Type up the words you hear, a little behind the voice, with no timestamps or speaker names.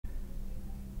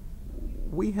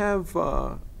we have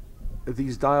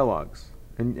these dialogues,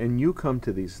 and you come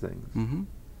to these things. Mm-hmm.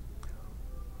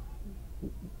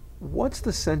 What's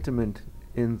the sentiment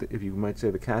in, if you might say,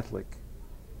 the Catholic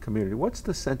community? What's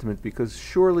the sentiment? Because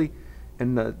surely,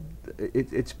 and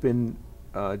it's been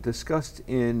discussed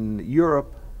in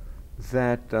Europe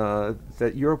that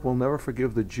that Europe will never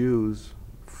forgive the Jews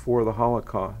for the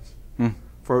Holocaust,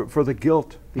 for the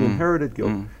guilt, the inherited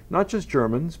guilt, not just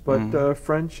Germans, but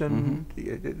French and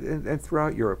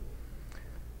throughout Europe.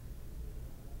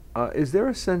 Is there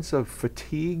a sense of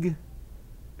fatigue?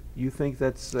 You think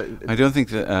that's... I don't think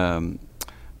that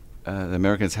the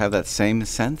Americans have that same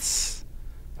sense,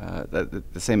 the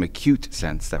same acute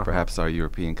sense that perhaps our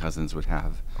European cousins would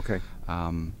have. Okay.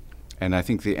 And I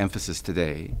think the emphasis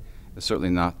today is certainly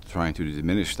not trying to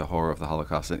diminish the horror of the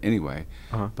Holocaust in any way,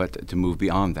 but to move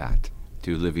beyond that,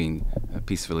 to living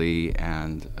peacefully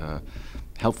and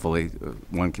helpfully,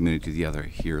 one community to the other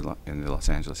here in the Los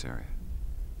Angeles area.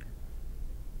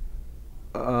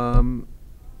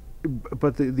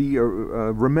 But the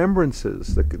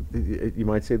remembrances, you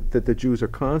might say, that the Jews are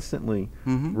constantly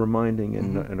reminding,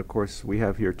 and of course we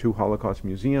have here 2 Holocaust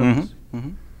museums.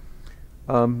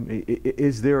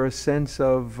 Is there a sense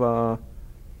of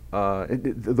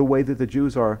the way that the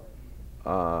Jews are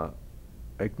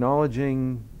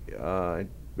acknowledging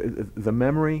the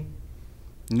memory?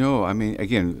 No, I mean,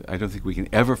 again, I don't think we can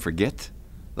ever forget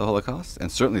the Holocaust,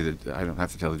 and certainly I don't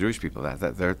have to tell the Jewish people that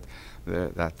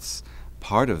that's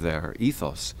part of their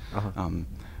ethos.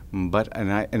 But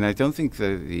I don't think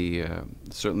that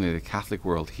certainly the Catholic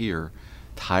world here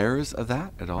tires of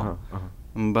that at all.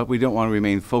 But we don't want to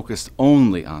remain focused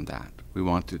only on that. We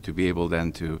want to be able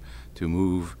then to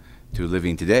move to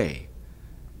living today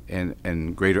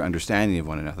and greater understanding of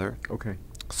one another. Okay.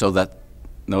 So that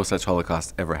no such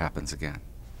Holocaust ever happens again.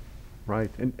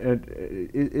 Right. And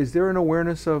is there an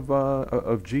awareness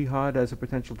of jihad as a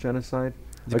potential genocide?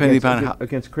 Depending upon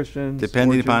against Christians?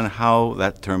 Depending upon how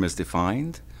that term is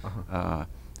defined.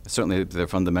 Certainly they're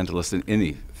fundamentalists in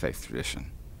any faith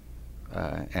tradition.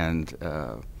 And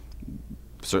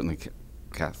certainly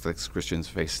Catholics, Christians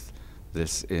face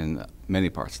this in many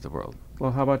parts of the world.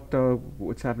 Well, how about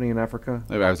what's happening in Africa?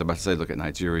 I was about to say, look at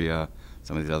Nigeria,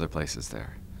 some of these other places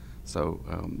there. So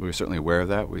we're certainly aware of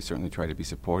that. We certainly try to be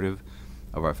supportive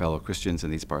of our fellow Christians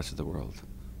in these parts of the world.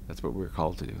 That's what we're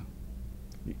called to do.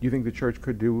 You think the church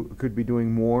could be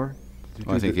doing more?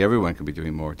 Well, I think everyone could be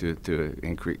doing more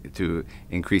to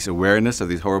increase awareness of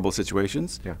these horrible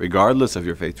situations, regardless of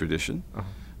your faith tradition.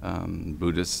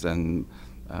 Buddhists and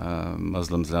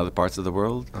Muslims in other parts of the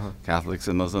world, Catholics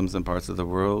and Muslims in parts of the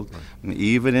world. And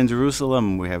even in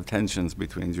Jerusalem, we have tensions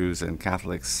between Jews and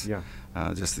Catholics.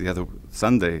 Just the other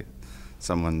Sunday,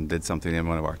 someone did something in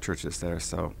one of our churches there.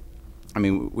 So, I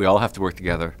mean, we all have to work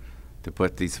together to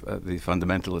put these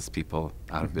fundamentalist people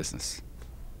out of business.